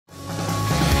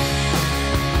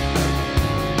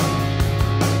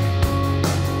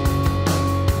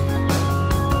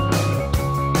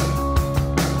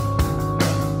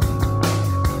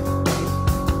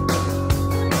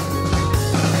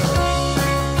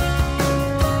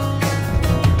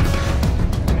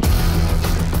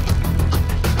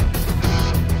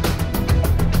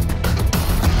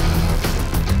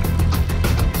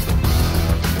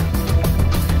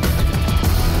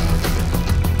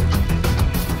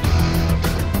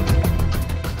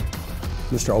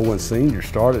Mr. Owen Sr.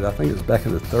 started, I think it was back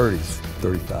in the 30s,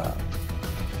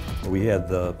 35. We had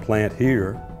the plant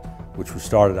here, which was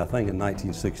started, I think, in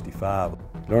 1965.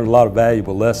 Learned a lot of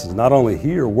valuable lessons, not only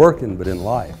here working, but in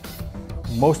life.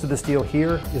 Most of the steel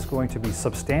here is going to be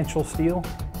substantial steel.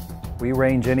 We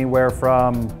range anywhere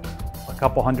from a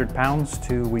couple hundred pounds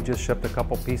to we just shipped a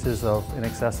couple pieces of in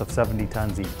excess of 70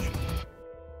 tons each.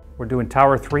 We're doing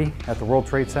Tower 3 at the World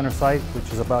Trade Center site,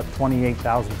 which is about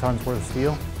 28,000 tons worth of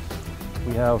steel.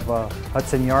 We have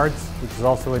Hudson Yards, which is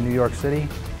also in New York City,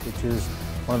 which is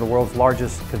one of the world's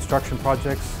largest construction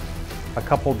projects. A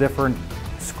couple different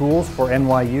schools for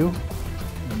NYU.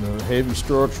 In the heavy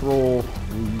structural,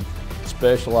 we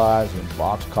specialize in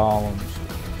box columns,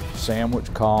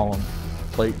 sandwich column,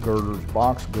 plate girders,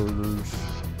 box girders.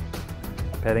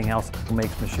 Peddinghaus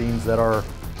makes machines that are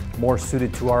more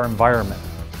suited to our environment.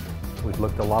 We've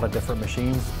looked at a lot of different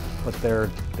machines, but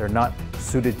they're not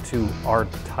suited to our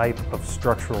type of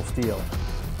structural steel.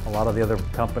 A lot of the other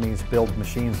companies build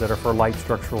machines that are for light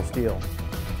structural steel.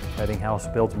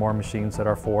 Peddinghaus builds more machines that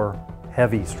are for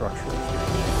heavy structural steel.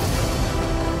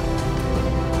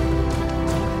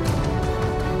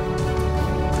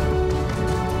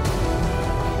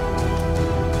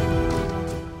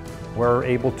 We're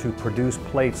able to produce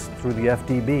plates through the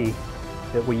FDB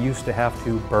that we used to have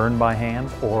to burn by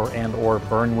hand or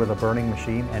burn with a burning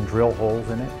machine and drill holes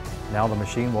in it. Now the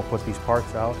machine will put these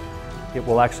parts out. It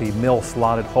will actually mill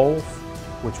slotted holes,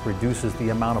 which reduces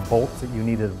the amount of bolts that you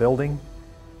need in a building.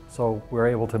 So we're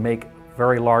able to make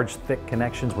very large, thick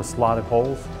connections with slotted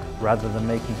holes rather than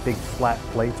making big flat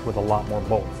plates with a lot more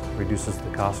bolts. Reduces the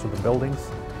cost of the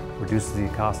buildings, reduces the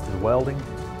cost of the welding.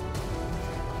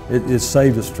 It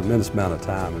saved us a tremendous amount of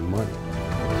time and money.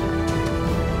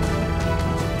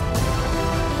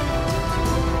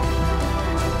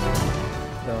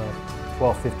 The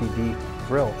 1250D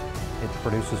drill, it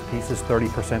produces pieces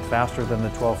 30% faster than the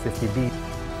 1250B.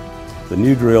 The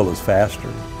new drill is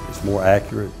faster, it's more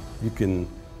accurate. You can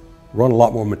run a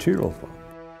lot more material from it.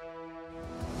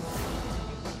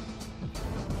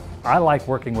 I like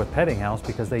working with Peddinghaus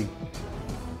because they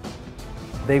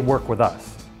work with us.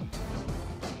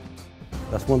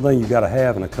 That's one thing you got to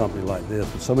have in a company like this.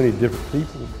 With so many different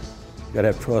people, you got to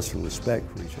have trust and respect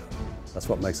for each other. That's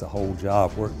what makes the whole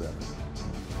job work better.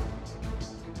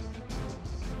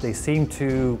 They seem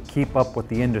to keep up with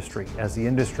the industry. As the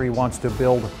industry wants to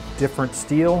build different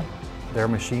steel, their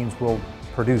machines will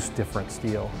produce different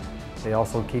steel. They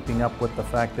also keeping up with the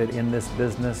fact that in this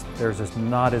business, there's just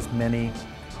not as many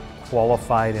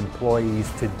qualified employees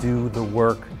to do the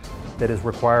work that is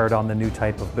required on the new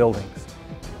type of buildings.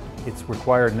 It's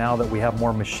required now that we have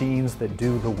more machines that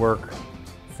do the work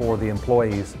for the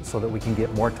employees so that we can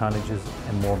get more tonnages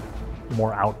and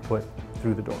more output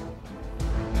through the door.